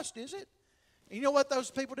Christ, is it? And you know what those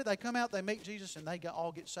people do? They come out, they meet Jesus, and they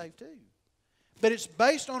all get saved too. But it's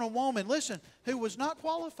based on a woman, listen, who was not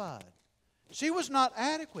qualified. She was not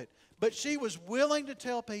adequate, but she was willing to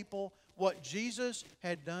tell people what Jesus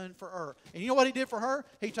had done for her. And you know what He did for her?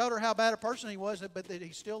 He told her how bad a person He was, but that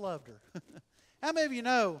He still loved her. How many of you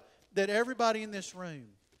know that everybody in this room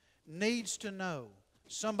needs to know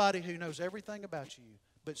somebody who knows everything about you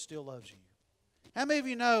but still loves you? How many of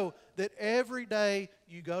you know that every day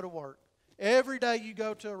you go to work, every day you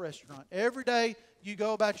go to a restaurant, every day you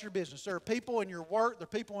go about your business, there are people in your work, there are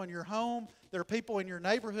people in your home, there are people in your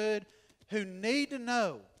neighborhood who need to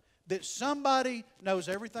know that somebody knows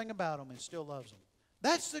everything about them and still loves them.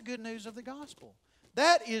 That's the good news of the gospel.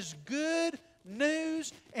 That is good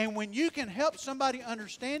news, and when you can help somebody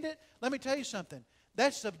understand it, let me tell you something,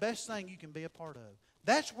 that's the best thing you can be a part of.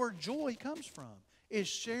 That's where joy comes from, is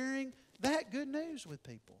sharing that good news with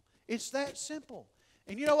people. It's that simple.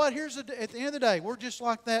 And you know what? At the end of the day, we're just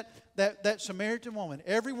like that Samaritan woman.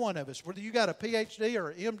 Every one of us, whether you got a PhD or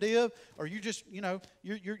an MDiv, or you just, you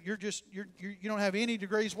don't have any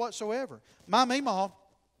degrees whatsoever. My meemaw,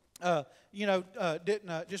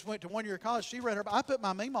 just went to 1 year of college. She read her. I put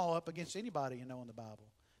my meemaw up against anybody in knowing the Bible.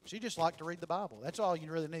 She just liked to read the Bible. That's all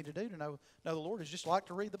you really need to do to know the Lord, is just like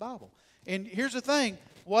to read the Bible. And here's the thing: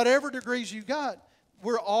 whatever degrees you got,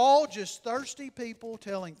 we're all just thirsty people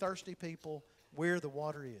telling thirsty people where the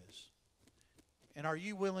water is. And are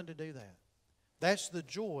you willing to do that? That's the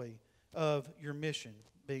joy of your mission,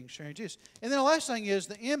 being sharing Jesus. And then the last thing is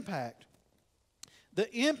the impact. The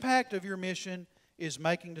impact of your mission is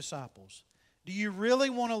making disciples. Do you really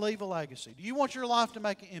want to leave a legacy? Do you want your life to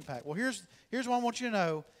make an impact? Well, here's what I want you to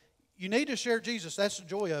know. You need to share Jesus. That's the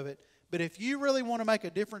joy of it. But if you really want to make a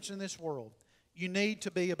difference in this world, you need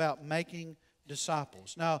to be about making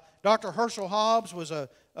disciples. Now, Dr. Herschel Hobbs was a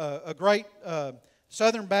great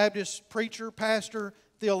Southern Baptist preacher, pastor,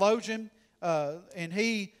 theologian. and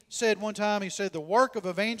he said one time, he said, the work of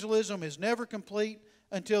evangelism is never complete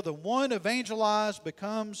until the one evangelized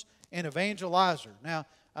becomes an evangelizer. Now,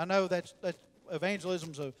 I know that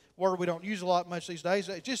evangelism's a word we don't use a lot much these days.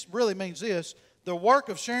 It just really means this. The work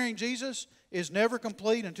of sharing Jesus is never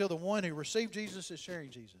complete until the one who received Jesus is sharing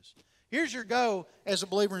Jesus. Here's your goal as a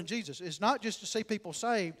believer in Jesus. It's not just to see people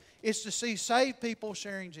saved. It's to see saved people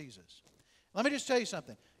sharing Jesus. Let me just tell you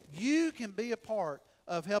something. You can be a part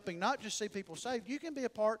of helping not just see people saved. You can be a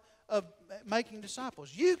part of making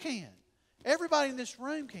disciples. You can. Everybody in this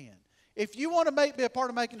room can. If you want to be a part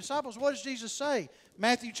of making disciples, what does Jesus say?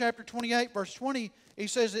 Matthew chapter 28, verse 20, he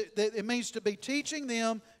says that it means to be teaching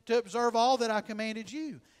them to observe all that I commanded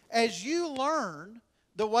you. As you learn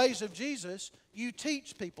the ways of Jesus, you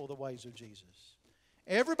teach people the ways of Jesus.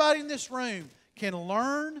 Everybody in this room can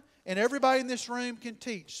learn, and everybody in this room can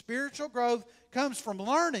teach. Spiritual growth comes from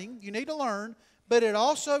learning. You need to learn, but it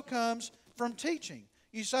also comes from teaching.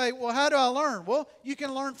 You say, well, how do I learn? Well, you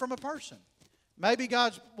can learn from a person. Maybe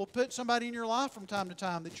God will put somebody in your life from time to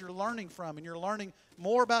time that you're learning from, and you're learning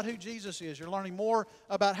more about who Jesus is. You're learning more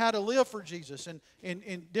about how to live for Jesus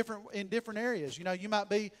in different areas. You know, you might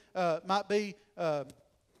be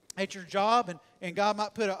at your job, and God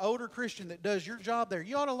might put an older Christian that does your job there.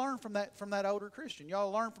 You ought to learn from that older Christian. You ought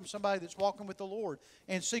to learn from somebody that's walking with the Lord,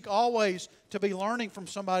 and seek always to be learning from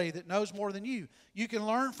somebody that knows more than you. You can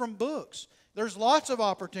learn from books. There's lots of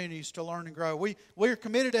opportunities to learn and grow. We're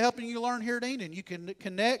committed to helping you learn here at Enon. You can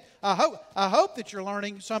connect. I hope that you're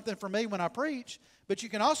learning something from me when I preach, but you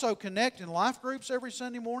can also connect in life groups every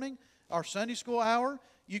Sunday morning, our Sunday school hour.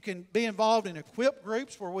 You can be involved in equip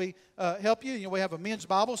groups where we help you. You know, we have a men's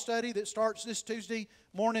Bible study that starts this Tuesday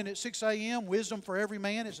morning at 6 a.m. Wisdom for Every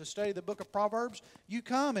Man. It's a study of the book of Proverbs. You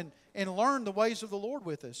come and learn the ways of the Lord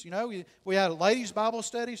with us. You know, we had a ladies' Bible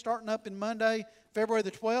study starting up in Monday, February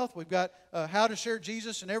the 12th. We've got How to Share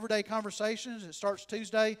Jesus in Everyday Conversations. It starts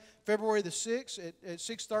Tuesday, February the 6th at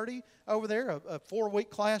 6:30 over there, a 4-week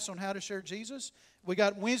class on how to share Jesus. We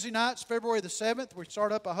got Wednesday nights, February the 7th. We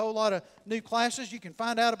start up a whole lot of new classes. You can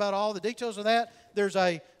find out about all the details of that. There's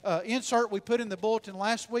a insert we put in the bulletin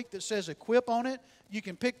last week that says equip on it. You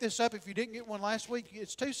can pick this up if you didn't get one last week.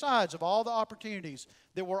 It's 2 sides of all the opportunities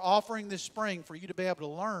that we're offering this spring for you to be able to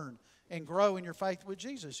learn and grow in your faith with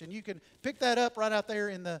Jesus. And you can pick that up right out there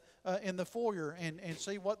in the foyer and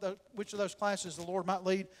see which of those classes the Lord might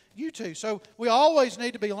lead you to. So we always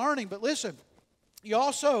need to be learning. But listen, you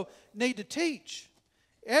also need to teach.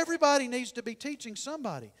 Everybody needs to be teaching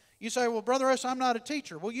somebody. You say, well, Brother Russ, I'm not a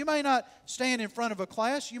teacher. Well, you may not stand in front of a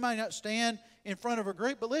class. You may not stand in front of a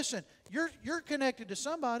group. But listen, you're connected to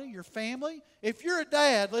somebody, your family. If you're a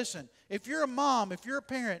dad, listen, if you're a mom, if you're a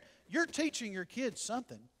parent, you're teaching your kids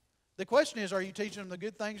something. The question is, are you teaching them the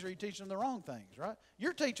good things or are you teaching them the wrong things, right?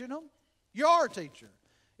 You're teaching them. You are a teacher.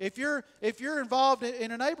 If you're involved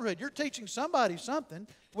in a neighborhood, you're teaching somebody something,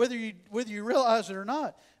 whether you realize it or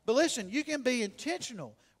not. But listen, you can be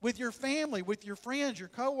intentional with your family, with your friends, your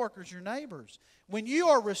coworkers, your neighbors. When you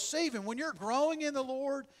are receiving, when you're growing in the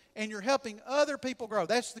Lord and you're helping other people grow,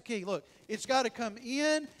 that's the key. Look, it's got to come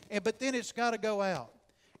in, but then it's got to go out.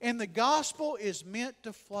 And the gospel is meant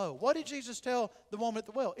to flow. What did Jesus tell the woman at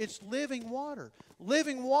the well? It's living water.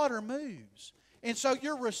 Living water moves. And so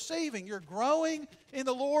you're receiving, you're growing in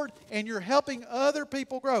the Lord, and you're helping other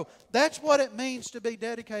people grow. That's what it means to be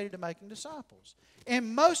dedicated to making disciples.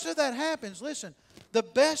 And most of that happens, listen, the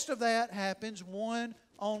best of that happens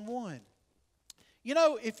one-on-one. You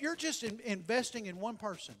know, if you're just investing in one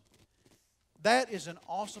person, that is an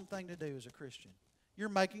awesome thing to do as a Christian. You're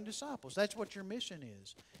making disciples. That's what your mission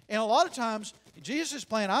is. And a lot of times, Jesus'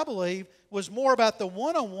 plan, I believe, was more about the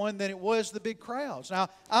one-on-one than it was the big crowds. Now,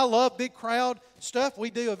 I love big crowd stuff. We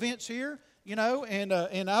do events here, you know, and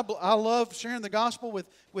I love sharing the gospel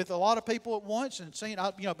with a lot of people at once and seeing,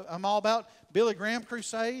 I'm all about Billy Graham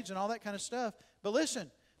crusades and all that kind of stuff. But listen,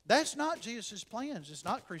 that's not Jesus' plans. It's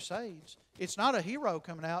not crusades. It's not a hero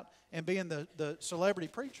coming out and being the celebrity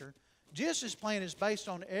preacher. Jesus' plan is based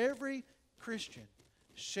on every Christian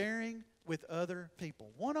sharing with other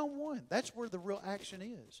people. One-on-one. That's where the real action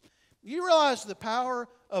is. You realize the power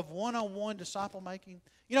of one-on-one disciple making?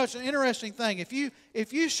 You know, it's an interesting thing. If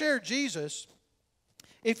you share Jesus,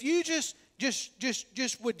 if you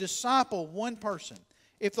just would disciple one person,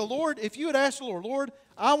 if you would ask the Lord,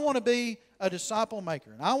 I want to be a disciple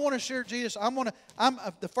maker, and I want to share Jesus.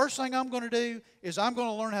 The first thing I'm going to do is I'm going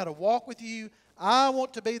to learn how to walk with you. I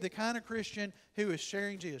want to be the kind of Christian who is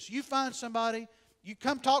sharing Jesus. You find somebody, you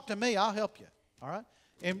come talk to me, I'll help you. All right?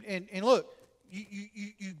 And look,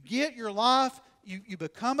 you get your life you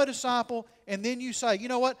become a disciple, and then you say, you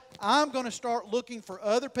know what, I'm going to start looking for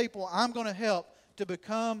other people I'm going to help to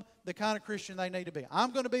become the kind of Christian they need to be.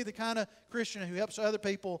 I'm going to be the kind of Christian who helps other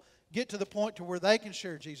people get to the point to where they can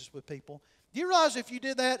share Jesus with people. Do you realize if you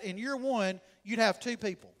did that in year one, you'd have two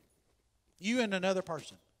people, you and another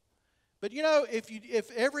person? But you know,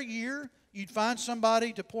 if every year you'd find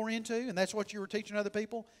somebody to pour into, and that's what you were teaching other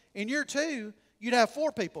people, in year two, you'd have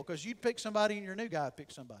 4 people because you'd pick somebody and your new guy would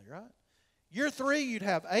pick somebody, right? Year 3, you'd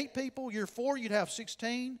have 8 people. Year 4, you'd have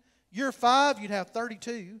 16. Year 5, you'd have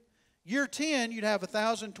 32. Year 10, you'd have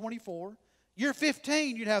 1,024. Year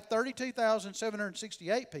 15, you'd have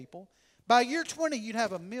 32,768 people. By year 20, you'd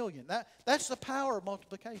have 1 million. That's the power of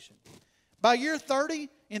multiplication. By year 30,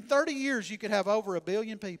 in 30 years, you could have over 1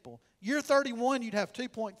 billion people. Year 31, you'd have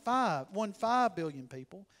 2.15 billion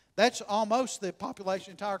people. That's almost the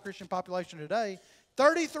population, entire Christian population today.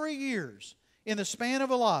 33 years, in the span of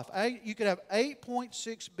a life, you could have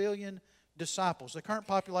 8.6 billion disciples. The current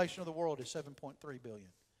population of the world is 7.3 billion.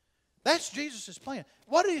 That's Jesus' plan.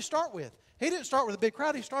 What did he start with? He didn't start with a big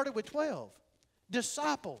crowd. He started with 12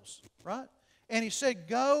 disciples, right? And he said,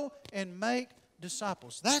 go and make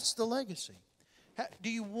disciples. That's the legacy. Do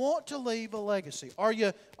you want to leave a legacy? Are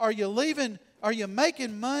you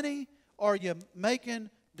making money, or are you making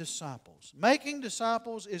disciples? Making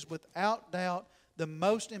disciples is without doubt the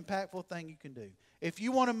most impactful thing you can do. If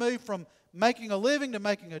you want to move from making a living to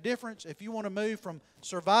making a difference, if you want to move from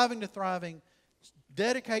surviving to thriving,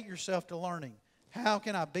 dedicate yourself to learning. How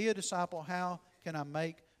can I be a disciple? How can I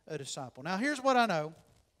make a disciple? Now, here's what I know.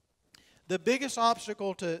 The biggest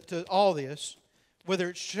obstacle to all this, whether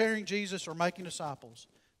it's sharing Jesus or making disciples,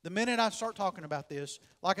 the minute I start talking about this,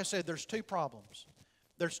 like I said, there's 2 problems.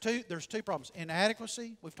 There's two problems.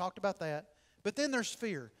 Inadequacy, we've talked about that. But then there's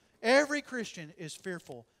fear. Every Christian is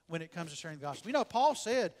fearful when it comes to sharing the gospel. You know, Paul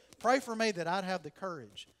said, pray for me that I'd have the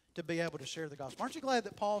courage to be able to share the gospel. Aren't you glad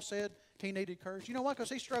that Paul said he needed courage? You know why? Because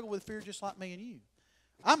he struggled with fear just like me and you.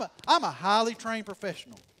 I'm a highly trained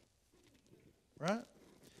professional, right?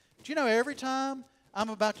 But you know, every time I'm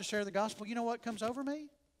about to share the gospel, you know what comes over me?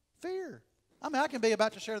 Fear. I mean, I can be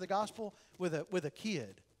about to share the gospel with a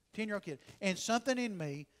kid, 10-year-old kid, and something in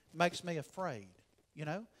me makes me afraid, you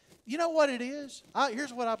know? You know what it is?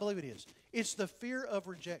 Here's what I believe it is. It's the fear of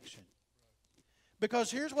rejection.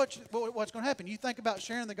 Because here's what's going to happen. You think about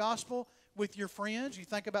sharing the gospel with your friends. You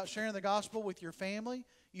think about sharing the gospel with your family.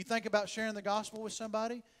 You think about sharing the gospel with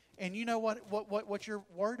somebody. And you know what you're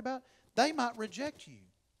worried about? They might reject you.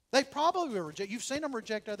 They probably will reject you. You've seen them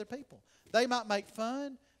reject other people. They might make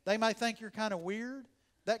fun. They might think you're kind of weird.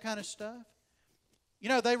 That kind of stuff. You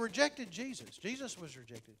know, they rejected Jesus. Jesus was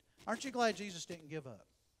rejected. Aren't you glad Jesus didn't give up,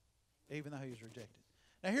 even though he was rejected?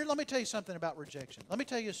 Now here, let me tell you something about rejection. Let me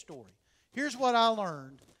tell you a story. Here's what I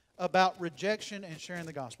learned about rejection and sharing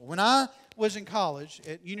the gospel. When I was in college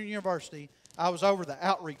at Union University, I was over the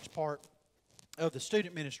outreach part of the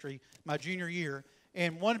student ministry my junior year.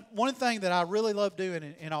 And one thing that I really loved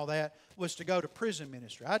doing and all that was to go to prison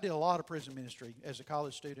ministry. I did a lot of prison ministry as a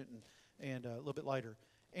college student and a little bit later.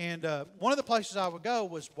 And one of the places I would go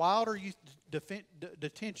was Wilder Youth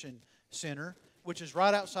Detention Center, which is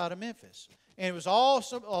right outside of Memphis. And it was a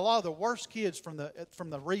lot of the worst kids from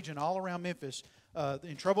the region all around Memphis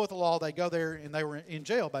in trouble with the law. They go there and they were in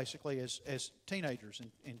jail basically as teenagers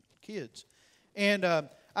and kids. And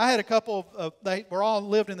I had a couple they were all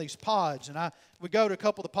lived in these pods, and I would go to a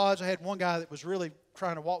couple of the pods. I had one guy that was really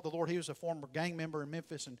trying to walk the Lord. He was a former gang member in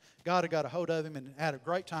Memphis, and God had got a hold of him and had a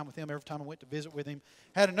great time with him every time I went to visit with him.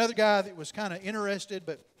 Had another guy that was kind of interested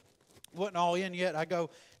but wasn't all in yet. I go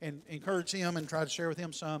and encourage him and try to share with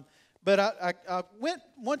him some. But I went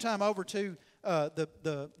one time over to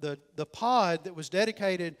the pod that was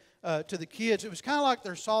dedicated to the kids. It was kind of like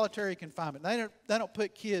their solitary confinement. They don't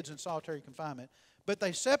put kids in solitary confinement, but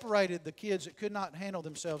they separated the kids that could not handle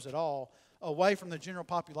themselves at all away from the general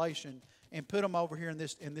population and put them over here in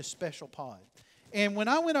this special pod. And when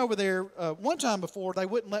I went over there one time before, they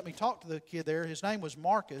wouldn't let me talk to the kid there. His name was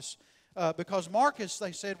Marcus because Marcus,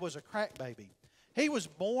 they said, was a crack baby. He was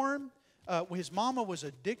born. His mama was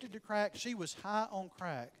addicted to crack. She was high on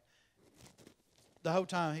crack the whole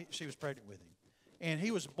time she was pregnant with him. And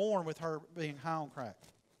he was born with her being high on crack.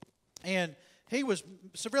 And he was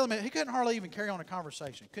severely, he couldn't hardly even carry on a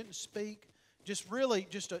conversation. Couldn't speak. Just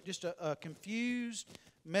a confused,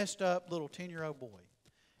 messed up little 10-year-old boy.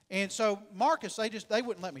 And so Marcus, they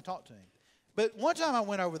wouldn't let me talk to him. But one time I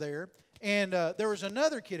went over there, and there was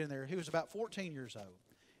another kid in there who was about 14 years old.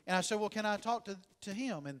 And I said, well, can I talk to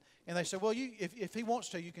him? And they said, well, if he wants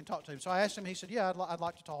to, you can talk to him. So I asked him. He said, yeah, I'd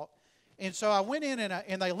like to talk. And so I went in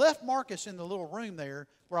and they left Marcus in the little room there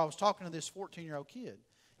where I was talking to this 14-year-old kid.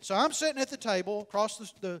 So I'm sitting at the table, across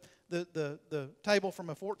the table from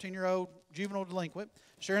a 14-year-old juvenile delinquent,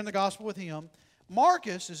 sharing the gospel with him.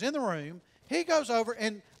 Marcus is in the room. He goes over,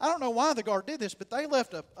 and I don't know why the guard did this, but they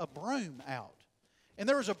left a broom out. And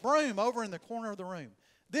there was a broom over in the corner of the room.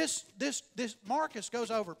 This Marcus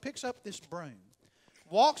goes over, picks up this broom,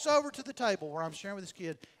 walks over to the table where I'm sharing with this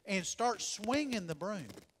kid, and starts swinging the broom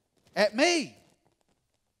at me.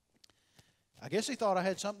 I guess he thought I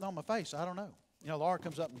had something on my face. I don't know. You know, Laura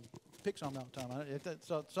comes up and picks on me all the time. I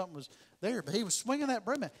thought something was there, but he was swinging that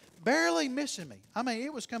broom at me, barely missing me. I mean,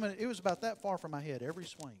 it was about that far from my head, every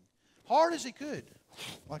swing. Hard as he could,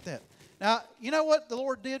 like that. Now, you know what the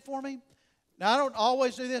Lord did for me? Now, I don't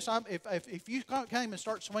always do this. If you came and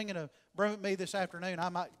start swinging a broom at me this afternoon,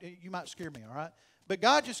 you might scare me, all right? But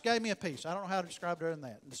God just gave me a peace. I don't know how to describe it other than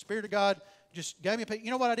that. The Spirit of God just gave me a peace.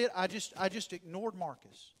 You know what I did? I just ignored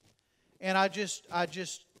Marcus. And I just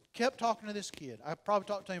kept talking to this kid. I probably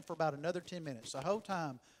talked to him for about another 10 minutes. The whole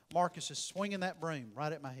time, Marcus is swinging that broom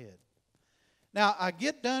right at my head. Now, I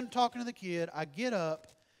get done talking to the kid. I get up,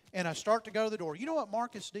 and I start to go to the door. You know what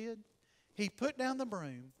Marcus did? He put down the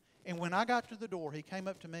broom, and when I got to the door, he came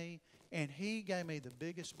up to me, and he gave me the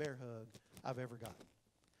biggest bear hug I've ever gotten.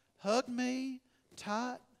 Hugged me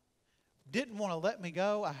tight, didn't want to let me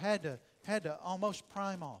go. I had to almost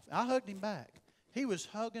pry him off. I hugged him back. He was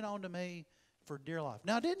hugging on to me for dear life.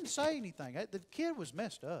 Now, I didn't say anything. The kid was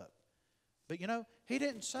messed up. But, you know, he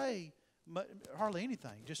didn't say hardly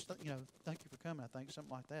anything. Just, you know, thank you for coming, I think,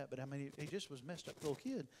 something like that. But, I mean, he just was messed up little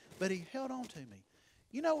kid. But he held on to me.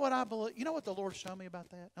 You know what I believe? You know what the Lord showed me about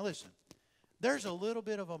that? Now, listen. There's a little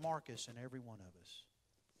bit of a Marcus in every one of us.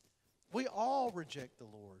 We all reject the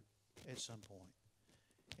Lord at some point.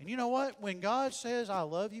 And you know what? When God says, I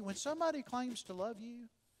love you, when somebody claims to love you,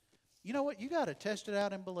 you know what? You got to test it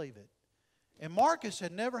out and believe it. And Marcus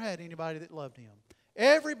had never had anybody that loved him.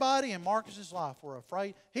 Everybody in Marcus's life were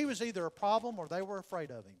afraid. He was either a problem or they were afraid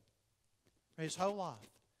of him his whole life.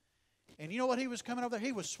 And you know what? He was coming over there.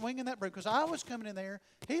 He was swinging that broom because I was coming in there.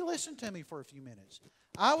 He listened to me for a few minutes.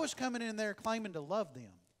 I was coming in there claiming to love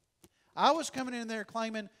them. I was coming in there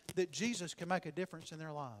claiming that Jesus could make a difference in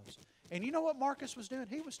their lives. And you know what Marcus was doing?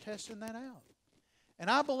 He was testing that out. And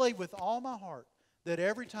I believe with all my heart that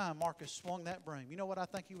every time Marcus swung that broom, you know what I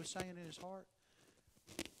think he was saying in his heart?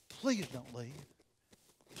 Please don't leave.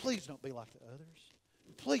 Please don't be like the others.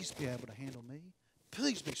 Please be able to handle me.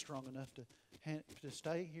 Please be strong enough to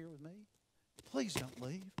stay here with me. Please don't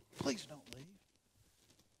leave. Please don't leave.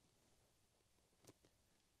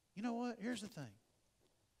 You know what? Here's the thing.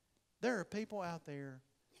 There are people out there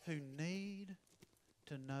who need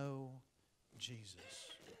to know Jesus.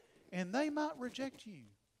 And they might reject you.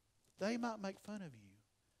 They might make fun of you.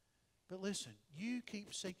 But listen, you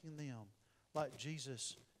keep seeking them like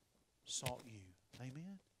Jesus sought you.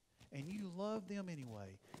 Amen? And you love them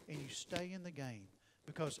anyway. And you stay in the game.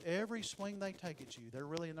 Because every swing they take at you, they're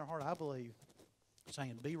really in their heart, I believe,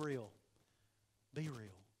 saying, be real. Be real.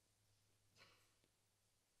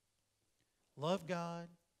 Love God.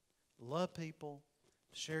 Love people.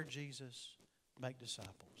 Share Jesus. Make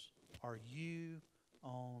disciples. Are you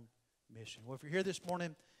on mission? Well, if you're here this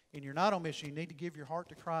morning and you're not on mission, you need to give your heart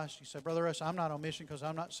to Christ. You say, Brother Russ, I'm not on mission because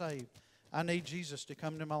I'm not saved. I need Jesus to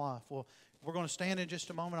come into my life. Well, we're going to stand in just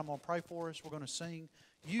a moment. I'm going to pray for us. We're going to sing.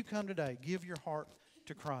 You come today. Give your heart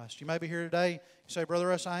to Christ. You may be here today. You say, Brother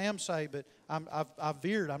Russ, I am saved, but I've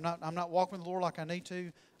veered. I'm not walking with the Lord like I need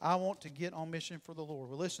to. I want to get on mission for the Lord.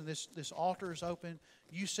 Well, listen, this altar is open.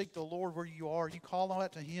 You seek the Lord where you are. You call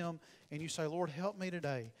out to Him, and you say, Lord, help me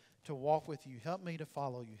today to walk with you. Help me to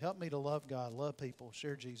follow you. Help me to love God, love people,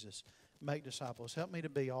 share Jesus, make disciples. Help me to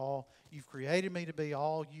be all you've created me to be,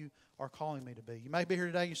 all you are calling me to be. You may be here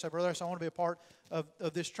today and you say, Brother Russ, I want to be a part of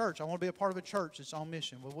this church. I want to be a part of a church that's on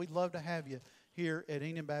mission. Well, we'd love to have you here at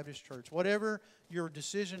Enon Baptist Church. Whatever your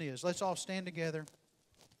decision is, let's all stand together.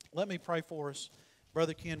 Let me pray for us.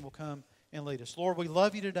 Brother Ken will come and lead us. Lord, we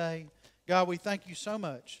love you today. God, we thank you so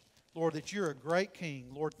much, Lord, that you're a great King.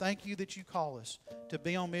 Lord, thank you that you call us to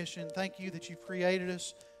be on mission. Thank you that you've created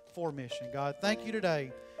us for mission. God, thank you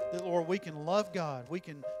today that, Lord, we can love God. We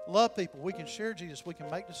can love people. We can share Jesus. We can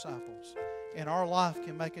make disciples. And our life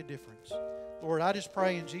can make a difference. Lord, I just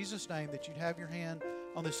pray in Jesus' name that you'd have your hand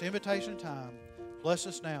on this invitation time. Bless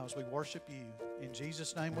us now as we worship you. In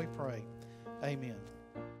Jesus' name we pray. Amen.